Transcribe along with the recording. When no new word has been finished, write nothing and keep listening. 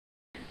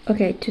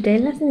Okay,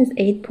 today's lesson is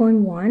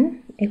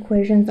 8.1,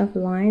 equations of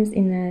lines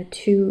in a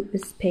 2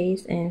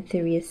 space and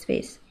 3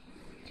 space.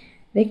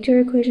 Vector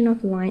equation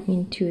of line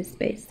in 2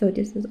 space. So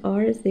this is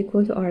r is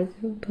equal to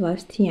r0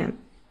 plus tm.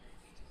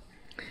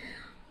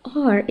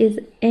 R is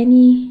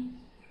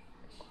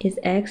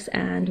x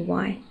and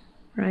y,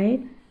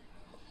 right?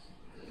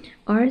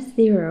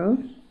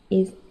 R0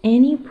 is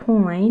any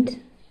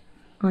point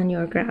on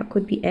your graph.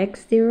 Could be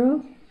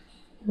x0,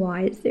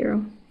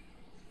 y0,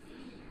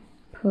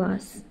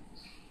 plus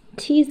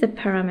t is the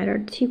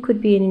parameter. T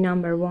could be any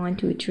number, 1,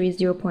 2, 3,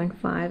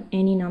 0.5,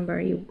 any number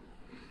you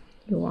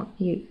want,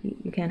 you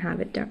can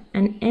have it there.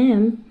 And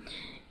m,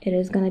 it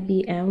is going to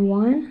be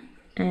m1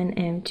 and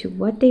m2.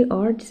 What they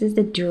are, this is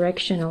the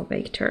directional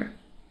vector.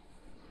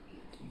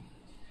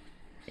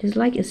 It's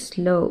like a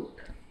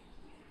slope.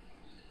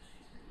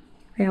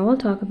 Okay, I will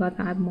talk about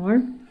that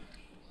more.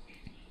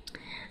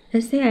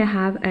 Let's say I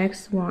have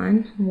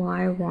x1,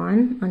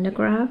 y1 on the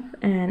graph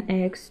and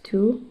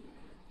x2,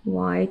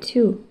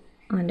 y2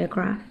 on the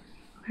graph.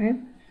 Okay,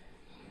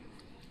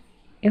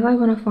 if I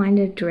want to find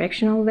the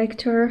directional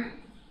vector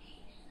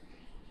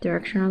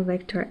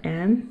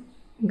m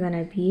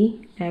gonna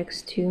be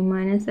x2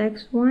 minus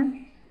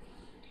x1,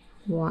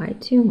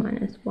 y2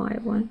 minus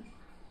y1.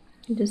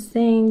 Just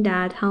saying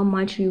that how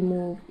much you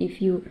move. If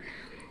you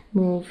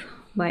move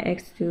by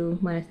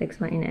x2 minus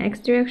x1 in the x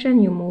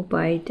direction, you move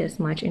by this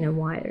much in a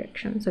y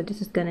direction. So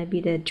this is gonna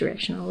be the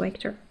directional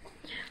vector.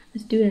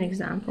 Let's do an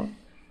example.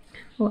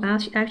 Well,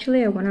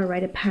 actually I want to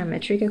write a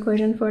parametric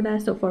equation for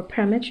that. So for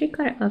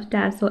parametric of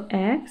that, so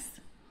x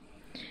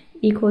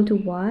equal to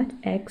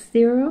what?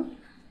 x0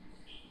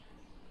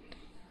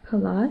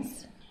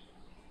 plus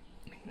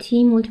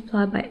t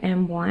multiplied by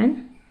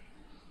m1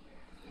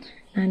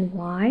 and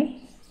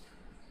y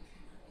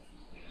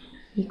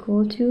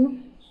equal to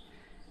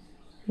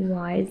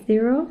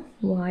y0,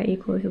 y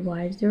equal to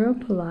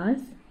y0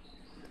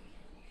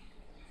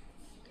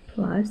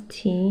 plus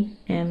t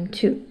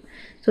m2.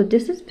 So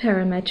this is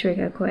parametric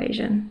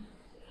equation.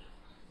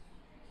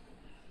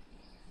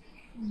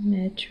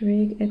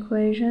 Metric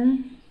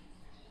equation.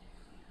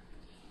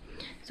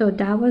 So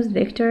that was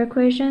vector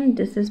equation.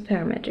 This is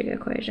parametric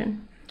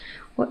equation.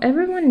 Well,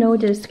 everyone know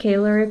the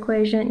scalar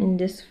equation in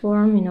this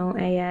form. You know,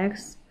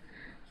 ax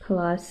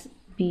plus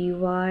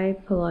by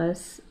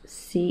plus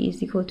c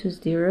is equal to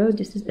 0.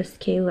 This is a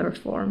scalar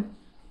form.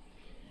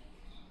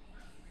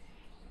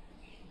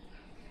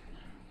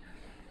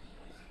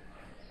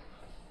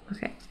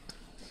 Okay.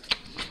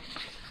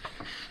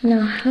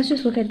 Now let's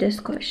just look at this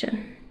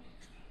question.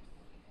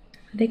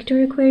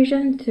 Vector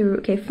equation through,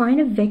 okay,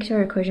 find a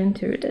vector equation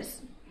through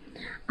this.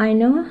 I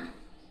know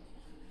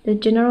the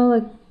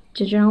general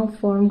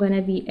form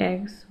gonna be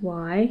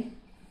xy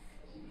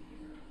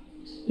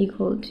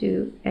equal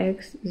to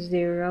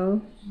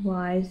x0,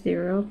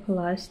 y0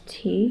 plus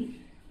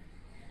t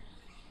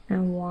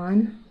and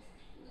 1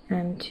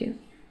 and 2.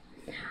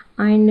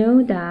 I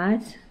know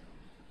that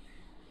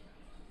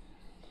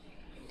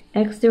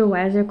x0,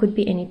 y0 could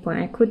be any point.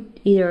 I could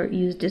either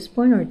use this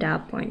point or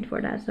that point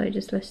for that. So I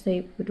just, let's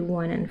say, put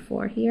 1 and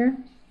 4 here.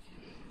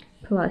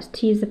 Plus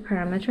t is the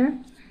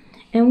parameter.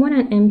 m1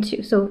 and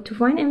m2. So to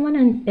find m1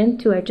 and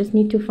m2, I just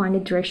need to find a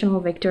directional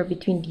vector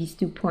between these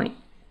 2 points.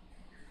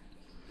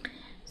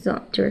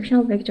 So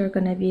directional vector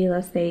gonna be,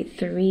 let's say,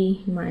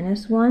 3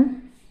 minus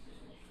 1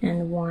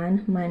 and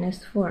 1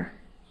 minus 4,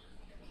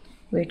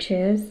 which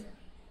is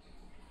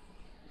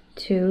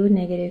 2,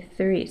 negative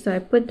 3. So I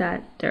put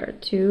that there,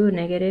 2,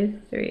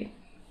 negative 3.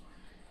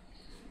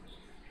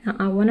 Now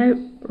I want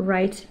to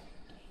write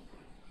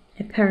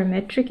a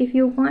parametric if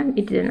you want.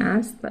 It didn't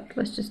ask, but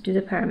let's just do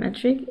the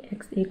parametric.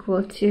 X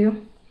equal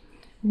to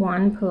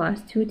 1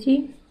 plus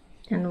 2t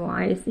and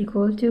y is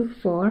equal to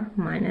 4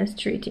 minus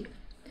 3t.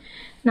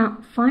 Now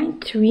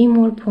find 3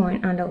 more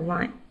points on the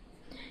line.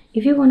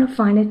 If you want to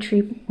find a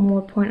 3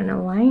 more point on the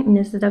line,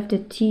 instead of the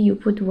t you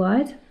put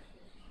what?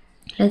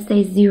 Let's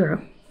say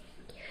 0.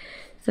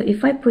 So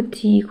if I put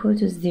t equal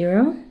to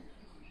 0,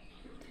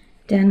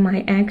 then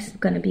my x is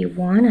going to be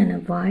 1 and a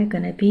y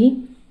going to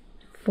be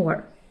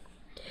 4.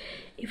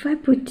 If I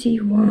put t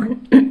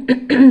 1,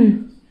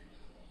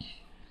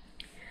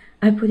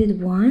 I put it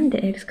 1,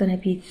 the x going to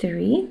be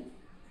 3.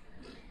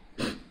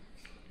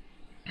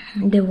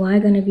 The y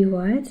going to be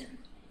what?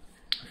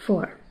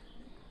 4.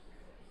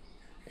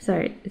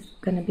 Sorry, it's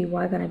going to be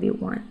y going to be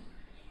 1.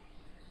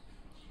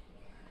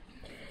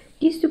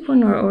 These 2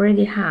 points are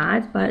already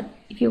had, but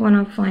if you want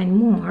to find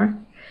more,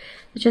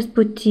 just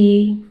put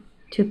t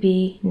to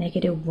be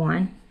negative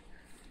 1.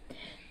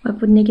 If I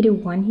put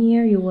negative 1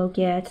 here, you will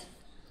get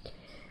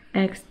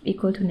x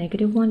equal to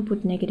negative 1.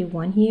 Put negative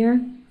 1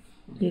 here,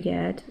 you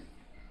get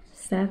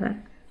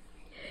 7.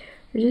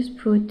 So just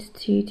put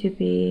t to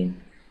be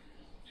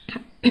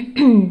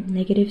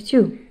negative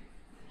 2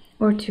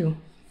 or 2.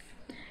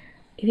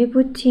 If you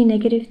put t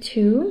negative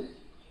 2,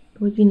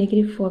 it would be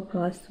negative 4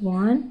 plus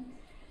 1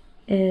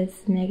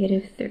 is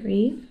negative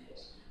 3.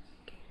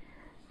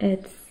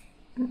 It's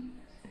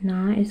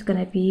 9 is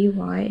gonna be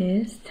y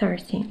is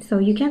 13. So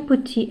you can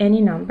put t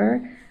any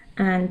number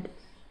and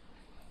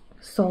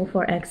solve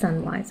for x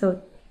and y.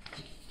 So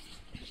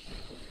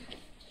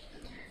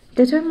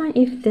determine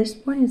if this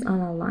point is on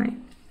a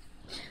line.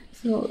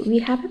 So we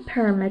have a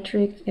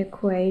parametric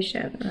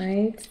equation,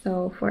 right?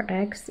 So for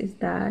x is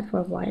that,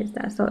 for y is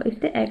that. So if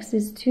the x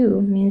is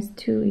 2, means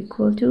 2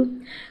 equal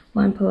to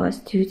 1 plus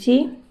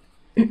 2t,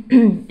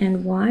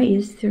 and y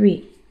is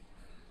 3.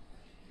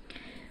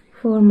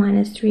 4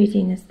 minus 3t,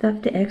 instead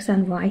of the x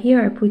and y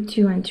here, I put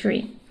 2 and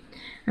 3.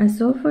 And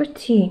so for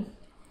t,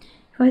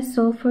 if I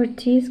solve for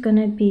t, it's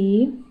gonna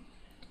be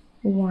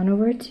 1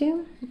 over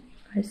 2. If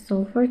I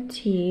solve for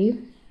t,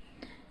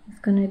 it's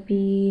gonna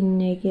be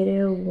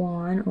negative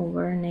 1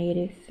 over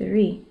negative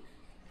 3.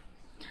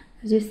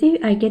 As you see,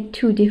 I get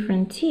two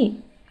different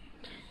t.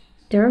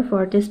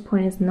 Therefore, this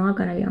point is not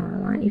gonna be on a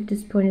line. If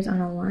this point is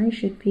on a line,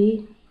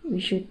 we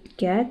should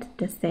get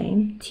the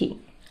same t.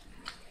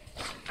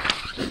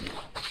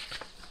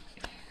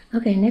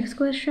 Okay, next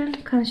question.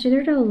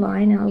 Consider the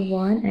line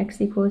L1,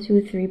 x equal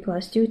to 3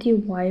 plus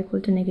 2t, y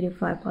equal to negative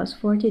 5 plus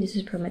 4t. This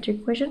is a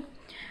parametric question.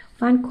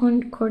 Find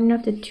coordinate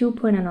of the 2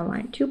 point on a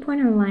line. 2 point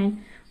on a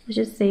line, let's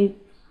just say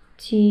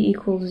t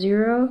equals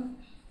 0,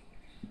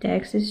 the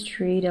x is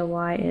 3, the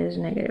y is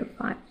negative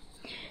 5.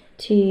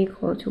 T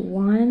equal to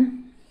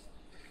 1,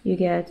 you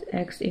get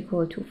x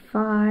equal to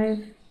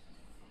 5,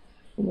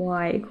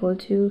 y equal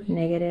to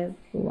negative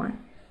 1.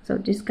 So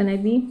this is gonna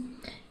be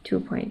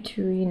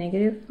 2.3,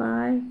 negative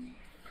 5,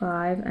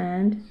 5,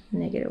 and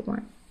negative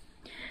 1.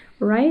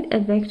 Write a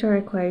vector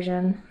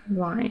equation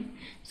line.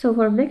 So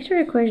for vector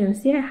equation,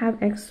 see I have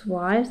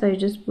xy, so I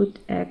just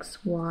put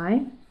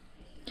xy.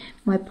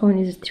 My point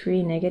is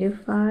 3,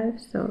 negative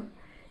 5, so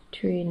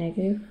 3,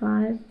 negative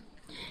 5.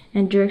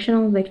 And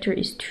directional vector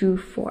is 2,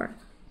 4.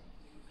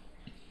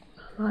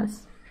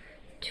 Plus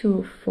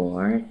 2,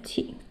 4,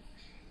 t.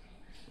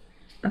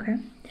 Okay.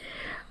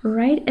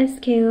 Write a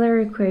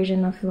scalar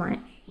equation of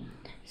line.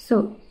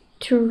 So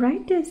to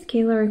write the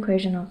scalar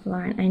equation of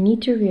line, I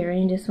need to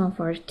rearrange this one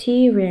for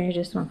t, rearrange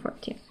this one for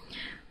t.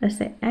 Let's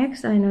say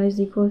x I know is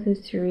equal to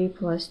 3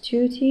 plus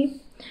 2t,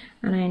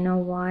 and I know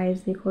y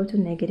is equal to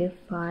negative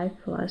 5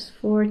 plus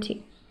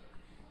 4t.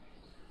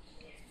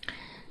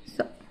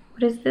 So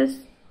what is this?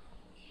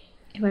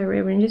 If I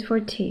rearrange it for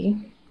t,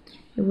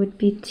 it would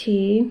be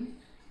t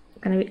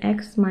gonna be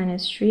x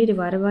minus 3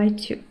 divided by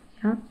 2.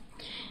 Yeah?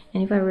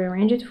 And if I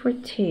rearrange it for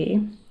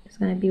t, it's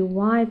gonna be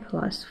y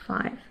plus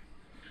 5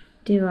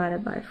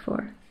 divided by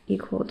 4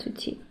 equal to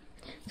t.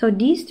 So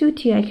these two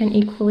t I can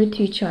equal it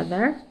to each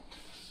other.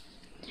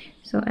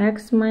 So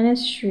x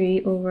minus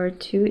 3 over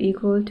 2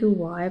 equal to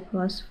y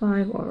plus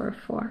 5 over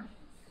 4.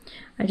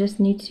 I just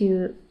need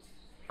to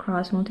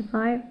cross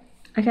multiply.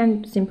 I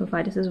can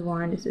simplify. This is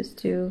 1, this is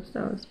 2,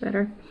 so it's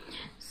better.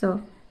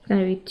 So it's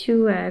going to be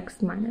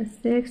 2x minus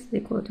 6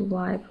 equal to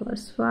y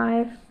plus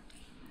 5.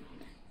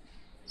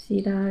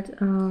 See that?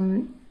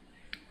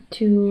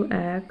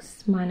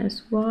 2x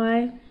minus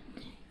y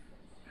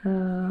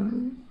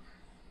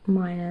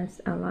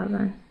minus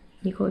 11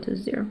 equal to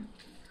 0.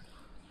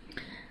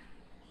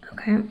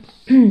 Okay.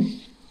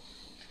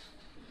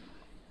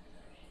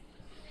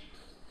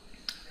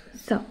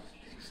 So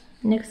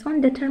next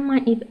one,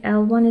 determine if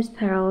L1 is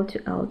parallel to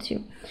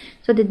L2.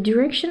 So the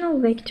directional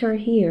vector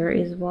here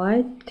is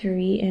what?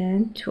 3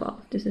 and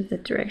 12. This is the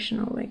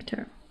directional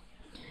vector.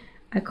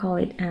 I call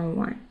it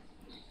N1.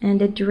 And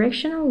the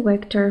directional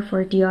vector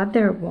for the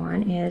other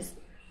one is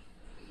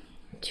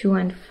 2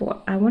 and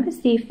 4. I want to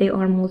see if they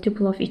are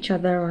multiple of each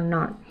other or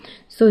not.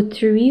 So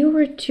 3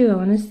 over 2, I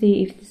want to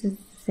see if this is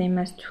the same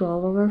as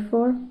 12 over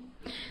 4.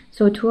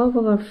 So 12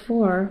 over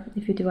 4,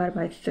 if you divide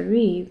by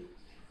 3,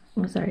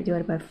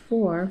 divided by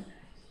 4,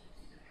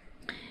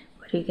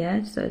 what do you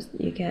get? So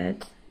you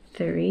get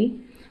 3,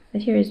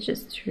 but here is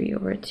just 3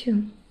 over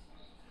 2.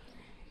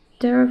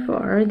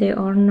 Therefore, they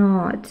are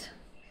not.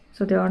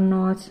 So they are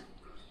not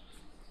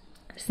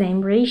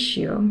same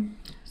ratio.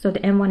 So the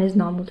M1 is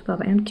not multiplied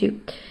by M2.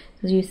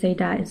 So you say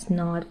that is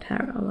not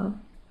parallel.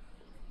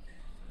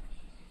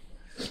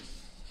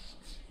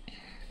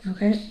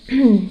 Okay.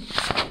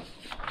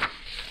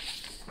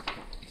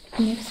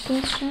 Next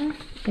question,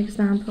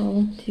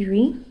 example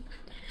 3.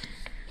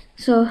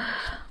 So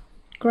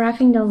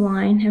graphing the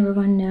line,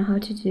 everyone know how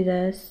to do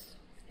this.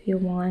 If you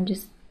want,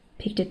 just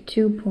pick the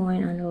 2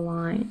 point on the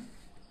line.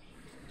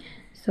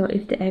 So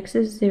if the x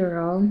is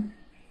 0,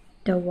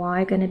 the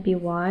y gonna be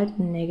what?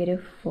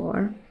 Negative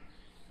 4.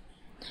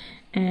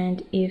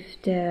 And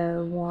if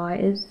the y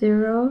is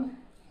 0,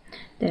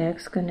 the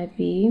x gonna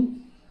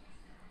be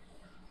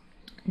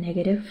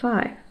negative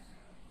 5.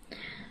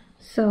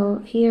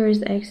 So here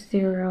is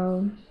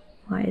x0,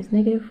 y is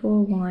negative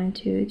 4, 1,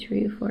 2,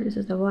 3, 4. This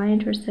is the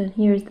y-intercept.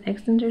 Here is the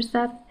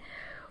x-intercept.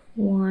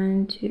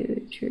 1,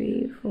 2,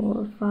 3,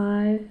 4,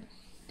 5.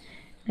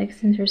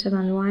 X-intercept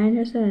and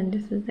y-intercept, and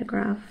this is the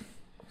graph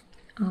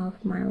of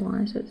my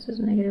line. So this is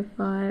negative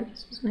 5,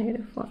 this is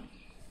negative 4.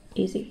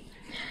 Easy.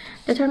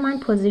 Determine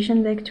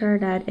position vector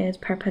that is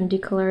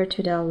perpendicular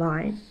to the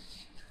line.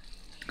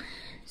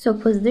 So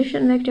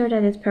position vector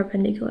that is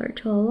perpendicular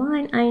to a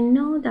line, I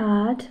know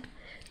that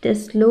the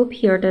slope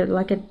here,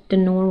 the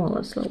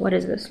normal slope. What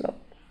is the slope?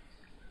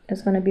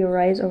 It's going to be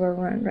rise over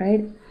run,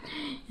 right?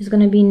 It's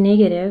going to be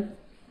negative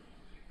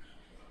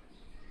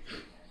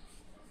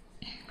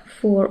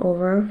 4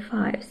 over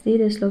 5. See,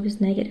 the slope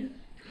is negative.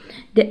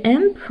 The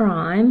m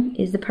prime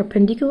is the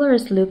perpendicular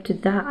slope to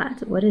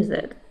that. What is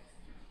it?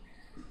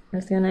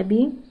 It's going to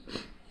be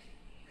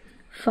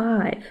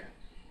 5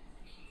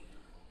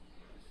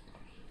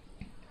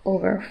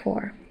 over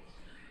 4.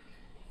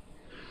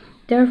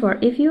 Therefore,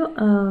 if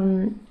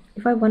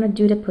I want to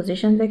do the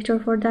position vector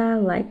for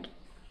that, like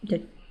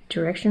the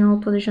directional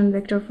position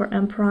vector for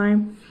m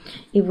prime,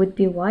 it would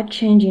be what?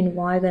 Change in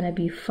y gonna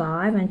be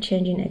 5 and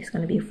change in x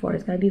gonna be 4.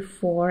 It's gonna be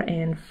 4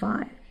 and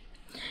 5.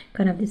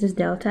 Kind of, this is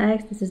delta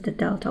x, this is the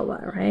delta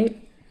y,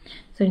 right?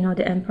 So you know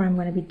the m prime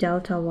gonna be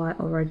delta y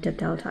over the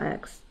delta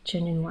x,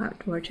 changing y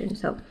toward change.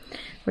 So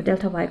for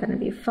delta y gonna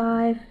be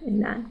 5 in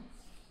that.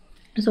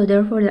 So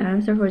therefore the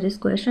answer for this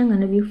question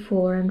gonna be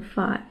 4 and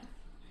 5.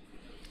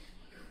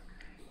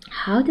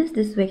 How does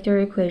this vector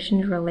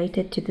equation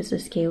related to this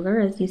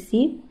scalar? As you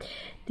see,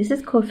 this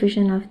is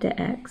coefficient of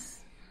the x,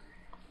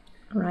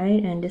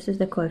 right? And this is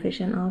the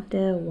coefficient of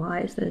the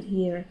y. So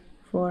here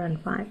 4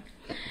 and 5.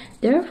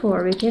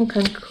 Therefore, we can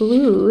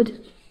conclude,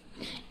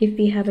 if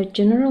we have a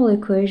general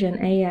equation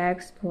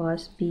ax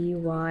plus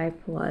by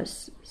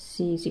plus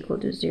c is equal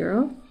to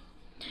 0,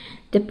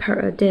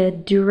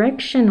 the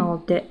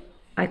directional,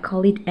 I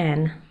call it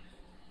n,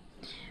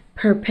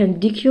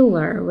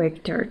 perpendicular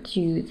vector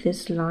to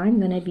this line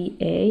gonna be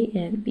a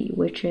and b,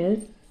 which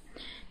is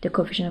the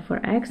coefficient for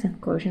x and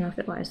coefficient of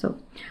the y. So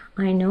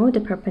I know the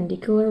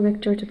perpendicular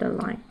vector to the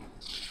line.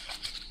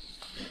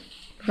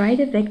 Write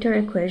a vector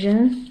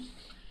equation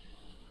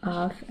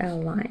of a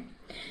line.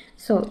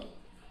 So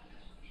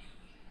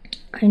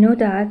I know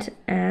that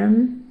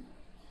m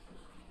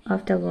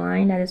of the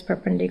line that is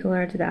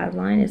perpendicular to that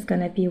line is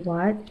gonna be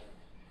what?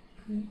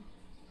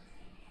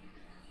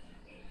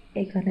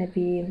 It's gonna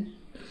be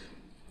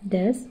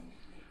this.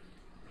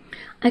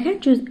 I can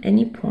choose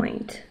any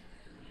point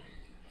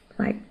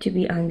like to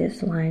be on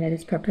this line that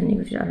is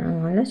perpendicular to the other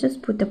line. Let's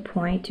just put the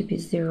point to be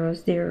 0,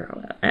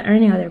 0, or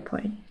any other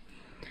point.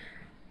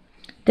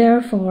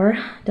 Therefore,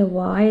 the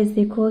y is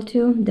equal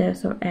to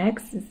this, or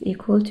x is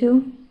equal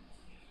to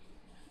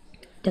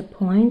the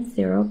point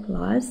 0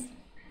 plus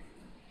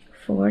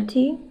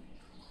 40,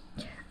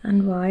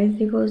 and y is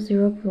equal to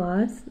 0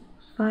 plus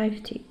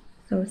 5t.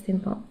 So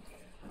simple.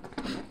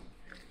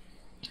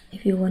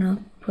 If you want to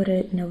put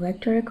it in a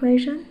vector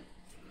equation,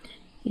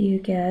 you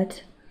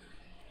get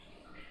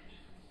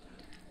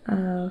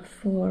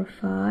 4,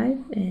 5,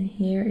 and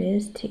here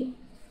is t.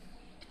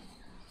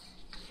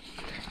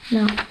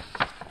 Now,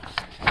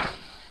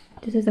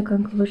 this is a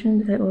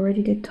conclusion that I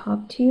already did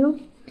talk to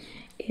you.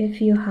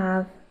 If you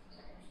have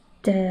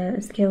the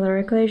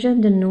scalar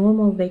equation, the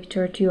normal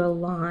vector to a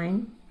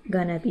line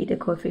gonna be the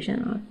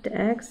coefficient of the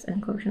x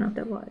and coefficient of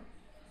the y.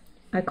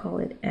 I call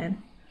it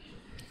n.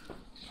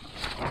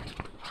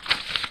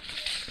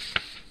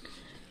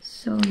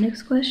 So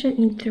next question,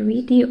 in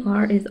 3D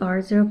r is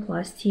r0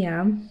 plus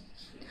tm,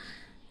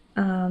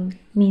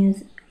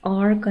 means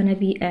r gonna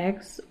be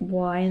x,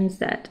 y, and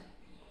z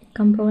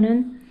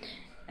component.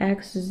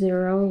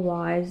 x0,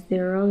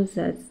 y0,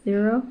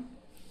 z0,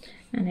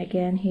 and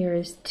again here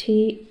is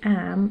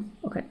tm,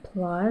 okay,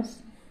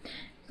 plus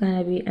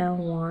gonna be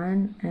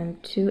m1,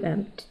 m2,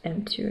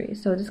 m3.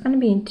 So this is gonna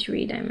be in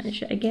 3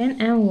 dimension. Again,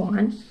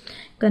 m1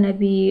 gonna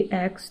be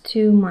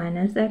x2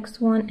 minus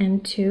x1,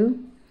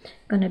 m2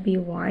 gonna be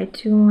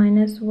y2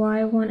 minus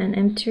y1, and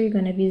m3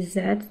 gonna be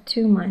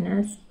z2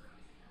 minus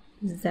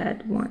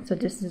z1. So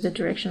this is the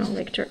directional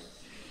vector.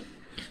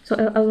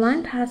 So a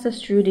line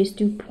passes through these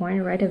 2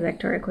 points. Write a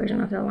vector equation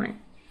of the line.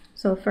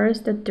 So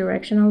first, the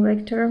directional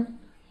vector.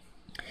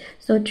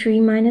 So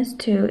 3 minus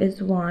 2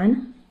 is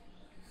 1.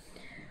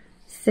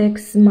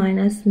 6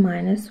 minus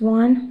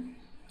 1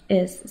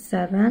 is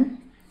 7.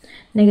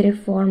 Negative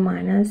 4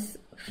 minus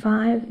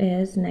 5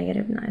 is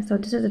negative 9. So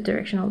this is the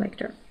directional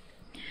vector.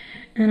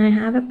 And I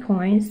have a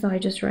point, so I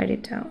just write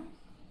it down.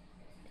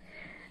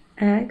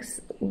 X,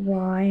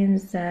 y, and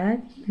z,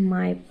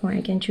 my point.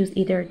 I can choose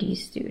either of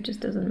these two, it just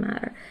doesn't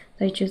matter.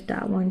 So I choose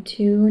that one,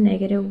 2,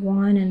 negative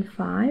 1, and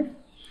 5,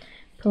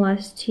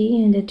 plus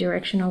t in the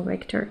directional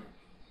vector,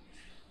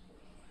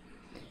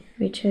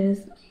 which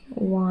is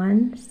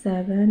 1,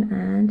 7,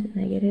 and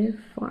negative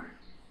 4.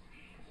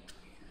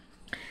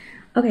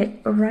 Okay,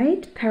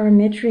 write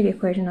parametric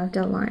equation of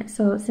the line.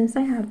 So since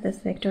I have this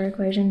vector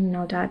equation, you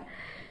know that,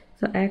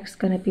 so x is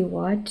gonna be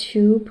what?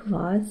 2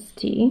 plus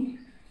t.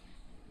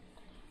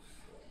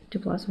 2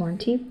 plus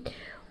 1t.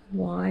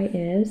 Y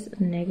is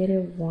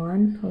negative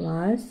 1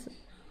 plus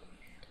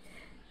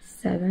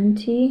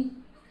 7t.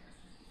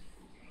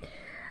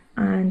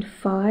 And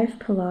 5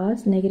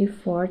 plus negative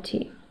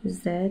 4t.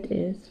 Z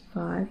is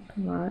 5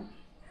 plus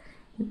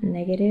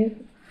negative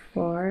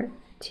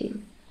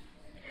 4t.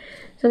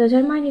 So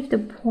determine if the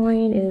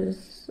point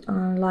is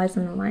lies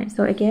on the line.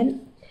 So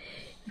again,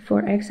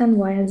 for x and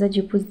y and z,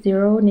 you put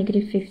 0,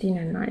 negative 15,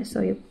 and 9.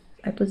 So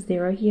I put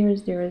 0 here.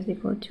 0 is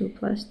equal to 2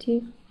 plus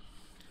t.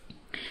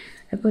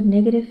 I put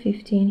negative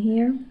 15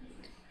 here,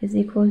 is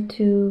equal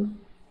to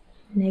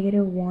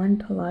 -1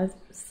 plus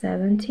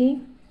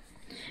 70.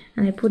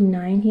 And I put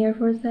 9 here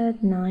for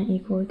that. 9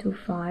 equal to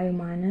 5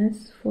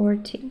 minus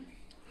 40.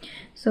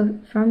 So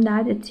from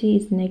that, the t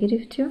is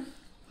 -2.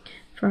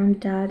 From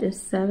that,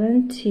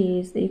 7t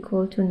is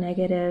equal to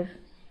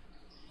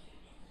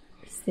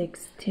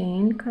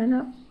 -16, kind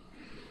of.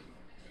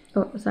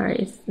 Oh, sorry,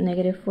 it's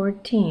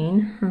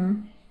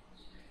 -14.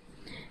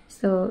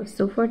 So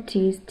for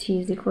t is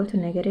equal to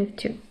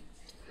 -2.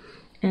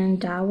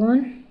 And that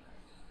one,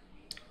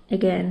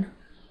 again,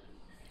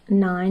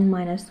 9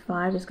 minus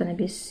 5 is going to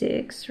be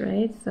 6,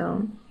 right?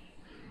 So,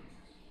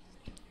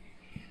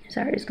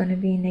 sorry, it's going to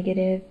be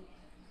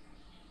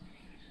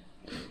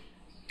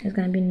it's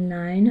going to be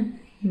 9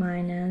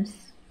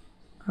 minus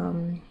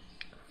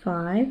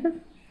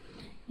 5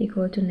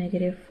 equal to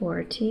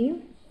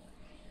 -40.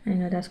 I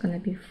know that's going to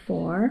be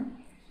 4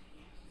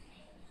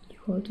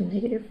 equal to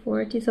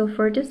 -40. So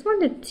for this one,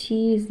 the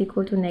t is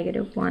equal to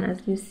 -1.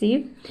 As you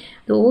see,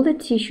 all the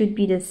t should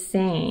be the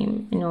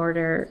same in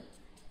order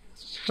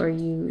for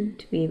you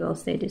to be able to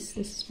say this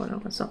is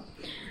 1/1.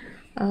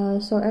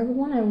 So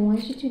everyone, I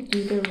want you to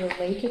do the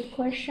related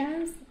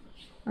questions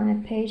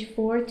on page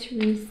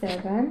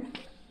 437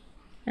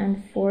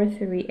 and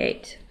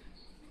 438.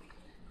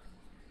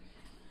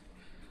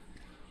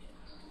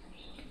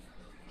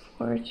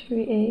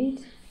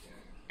 438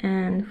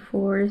 and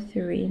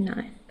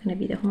 439. Gonna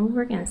be the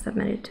homework and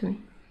submit it to me.